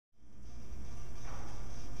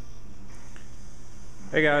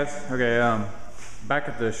Hey guys, okay, back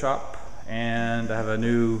at the shop and I have a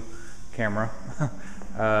new camera.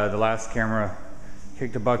 The last camera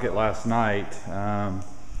kicked a bucket last night.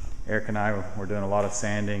 Eric and I were doing a lot of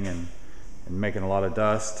sanding and making a lot of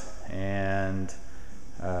dust and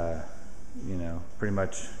you know, pretty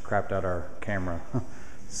much crapped out our camera.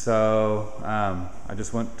 So I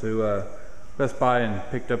just went to Best Buy and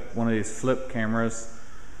picked up one of these flip cameras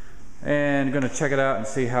and gonna check it out and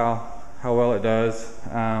see how well it does.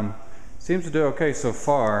 Seems to do okay so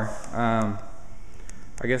far. I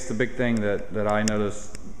guess the big thing that I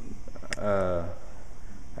noticed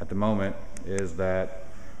at the moment is that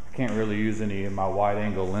I can't really use any of my wide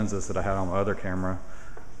angle lenses that I had on my other camera.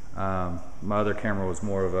 My other camera was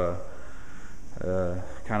more of a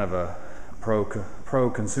kind of a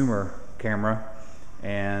pro consumer camera,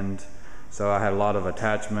 and so I had a lot of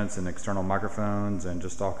attachments and external microphones and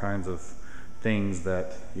just all kinds of things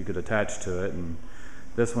that you could attach to it, and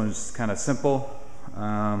this one's kind of simple,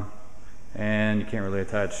 and you can't really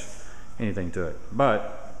attach anything to it,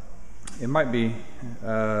 but it might be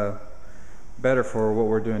better for what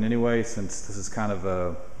we're doing anyway, since this is kind of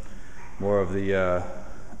a more of the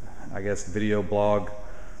I guess video blog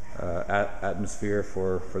atmosphere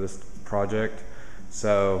for this project.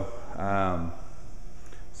 So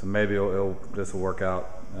so maybe this will work out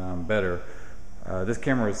better. This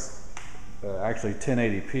camera is actually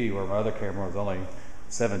 1080p, where my other camera was only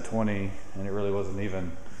 720, and it really wasn't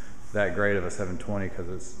even that great of a 720 because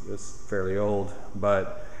it's fairly old.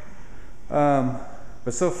 But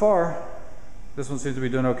so far this one seems to be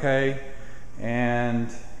doing okay, and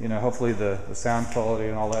you know, hopefully the sound quality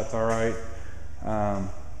and all that's all right.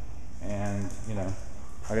 And you know,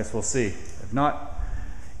 I guess we'll see. If not,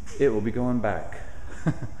 it will be going back.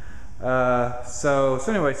 So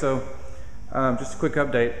anyway, just a quick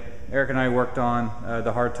update. Eric and I worked on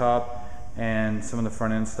the hardtop and some of the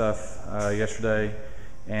front end stuff yesterday,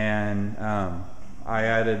 and I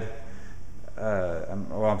added,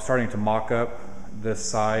 I'm starting to mock up this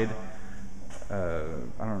side. I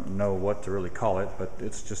don't know what to really call it, but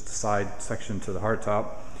it's just the side section to the hardtop.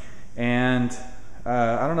 And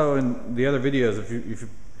I don't know, in the other videos,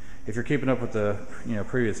 if you're keeping up with the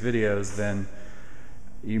previous videos, then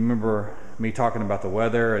you remember me talking about the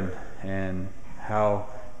weather and how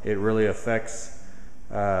it really affects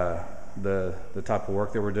the type of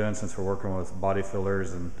work that we're doing, since we're working with body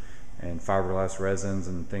fillers and fiberglass resins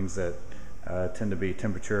and things that tend to be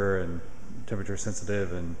temperature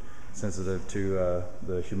sensitive and sensitive to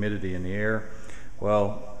the humidity in the air.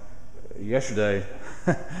 Well, yesterday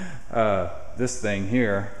this thing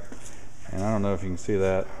here, and I don't know if you can see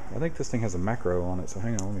that, I think this thing has a macro on it, so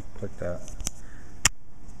hang on, let me click that.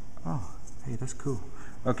 Oh, hey, that's cool.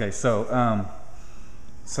 Okay, so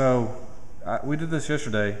we did this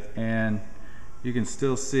yesterday, and you can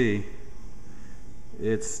still see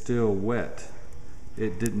it's still wet.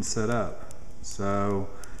 It didn't set up. So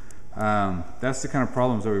that's the kind of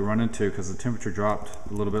problems that we run into, because the temperature dropped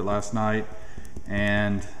a little bit last night,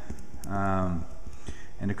 and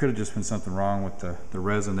it could have just been something wrong with the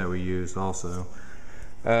resin that we used also.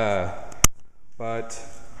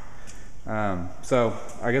 So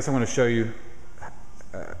I guess I'm going to show you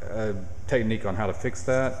a technique on how to fix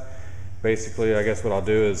that. Basically, I guess what I'll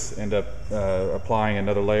do is end up applying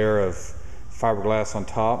another layer of fiberglass on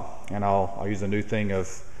top, and I'll use a new thing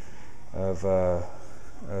of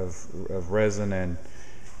resin and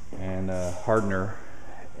hardener,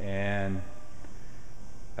 and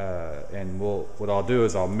what I'll do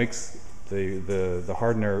is I'll mix the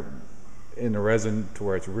hardener in the resin to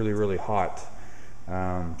where it's really hot.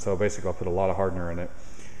 So basically I'll put a lot of hardener in it,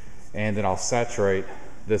 and then I'll saturate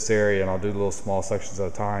this area, and I'll do little small sections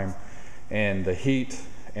at a time, and the heat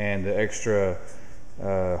and the extra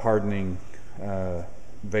hardening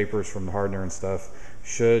vapors from the hardener and stuff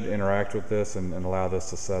should interact with this and allow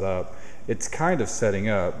this to set up. It's kind of setting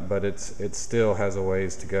up, but it still has a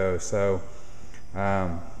ways to go, so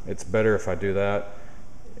it's better if I do that.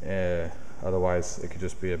 Otherwise it could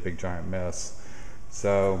just be a big giant mess.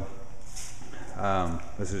 So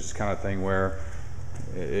this is just kind of thing where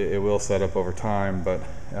it will set up over time, but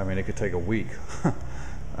I mean, it could take a week.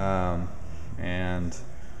 And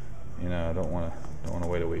you know, I don't want to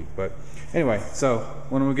wait a week. But anyway, so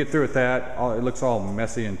when we get through with that, it looks all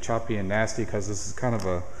messy and choppy and nasty because this is kind of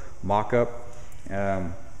a mock-up.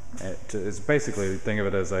 It's basically, think of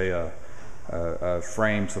it as a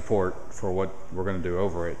frame support for what we're going to do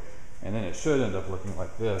over it, and then it should end up looking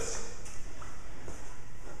like this,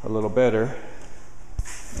 a little better.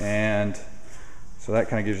 And so that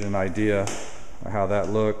kind of gives you an idea of how that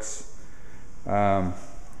looks.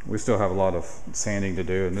 We still have a lot of sanding to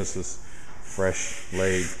do, and this is fresh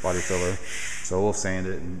laid body filler. So we'll sand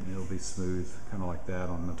it and it'll be smooth, kind of like that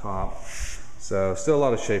on the top. So still a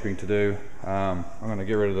lot of shaping to do. I'm gonna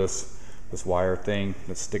get rid of this wire thing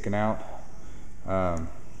that's sticking out.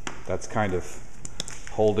 That's kind of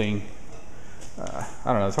holding, I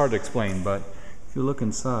don't know, it's hard to explain, but if you look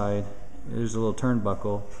inside, there's a little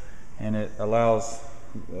turnbuckle, and it allows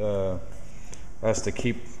us to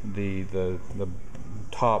keep the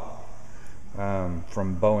top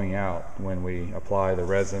from bowing out when we apply the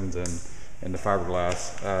resins and the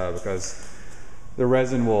fiberglass, because the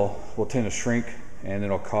resin will tend to shrink, and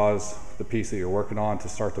it'll cause the piece that you're working on to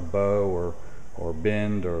start to bow or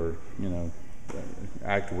bend, or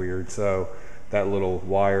act weird. So that little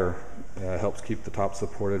wire helps keep the top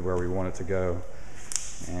supported where we want it to go,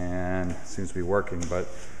 and it seems to be working. But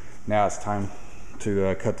now it's time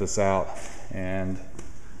to cut this out, and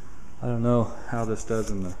I don't know how this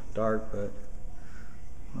does in the dark, but I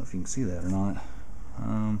don't know if you can see that or not.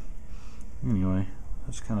 Anyway,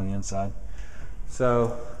 that's kind of the inside.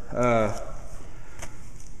 So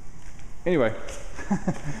anyway,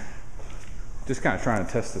 just kind of trying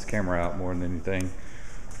to test this camera out more than anything,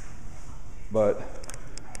 but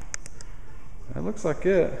that looks like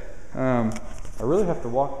it. I really have to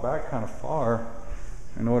walk back kind of far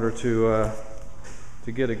in order to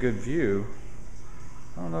get a good view.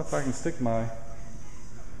 I don't know if I can stick my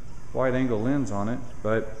wide angle lens on it,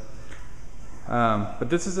 but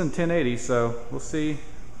this is in 1080, so we'll see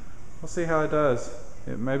how it does.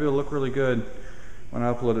 Maybe it'll look really good when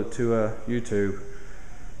I upload it to YouTube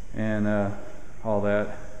and all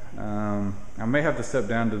that. I may have to step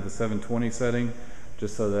down to the 720 setting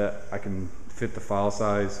just so that I can fit the file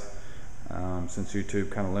size, since YouTube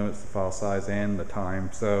kind of limits the file size and the time.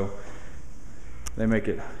 So they make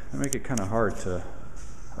it kind of hard to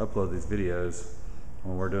upload these videos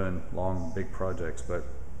when we're doing long, big projects, but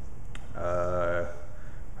I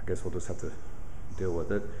guess we'll just have to deal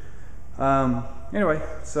with it. Anyway,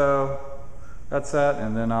 so that's that,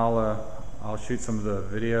 and then I'll shoot some of the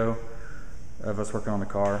video of us working on the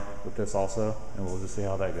car with this also, and we'll just see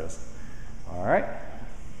how that goes. All right,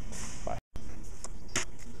 bye.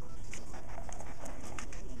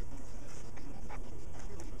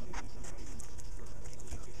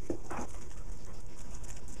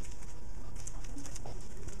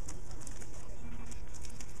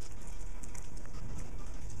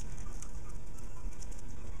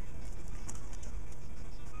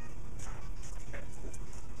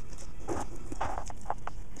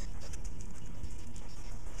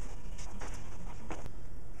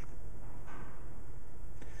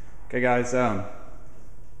 Okay guys, all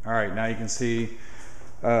right, now you can see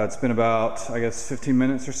it's been about, I guess, 15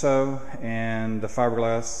 minutes or so, and the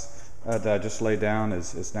fiberglass that I just laid down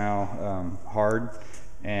is now hard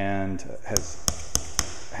and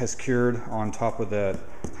has cured on top of that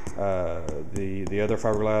the other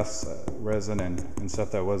fiberglass resin and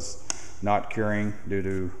stuff that was not curing due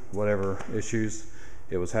to whatever issues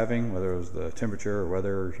it was having, whether it was the temperature or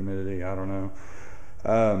weather or humidity, I don't know.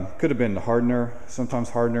 Could have been the hardener. Sometimes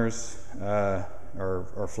hardeners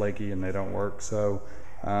are flaky and they don't work. So,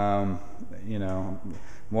 the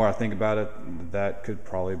more I think about it, that could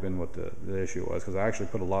probably have been what the issue was, because I actually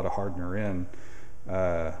put a lot of hardener in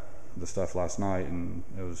the stuff last night, and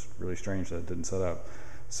it was really strange that it didn't set up.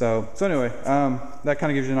 So anyway, that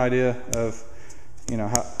kind of gives you an idea of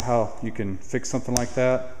how you can fix something like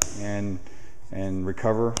that and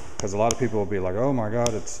recover, because a lot of people will be like, oh my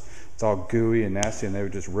god, it's all gooey and nasty, and they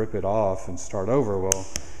would just rip it off and start over. Well,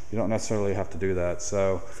 you don't necessarily have to do that.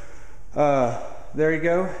 So there you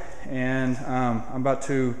go, and I'm about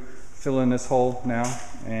to fill in this hole now,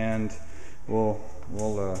 and we'll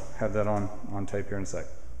have that on tape here in a sec.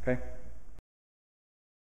 Okay.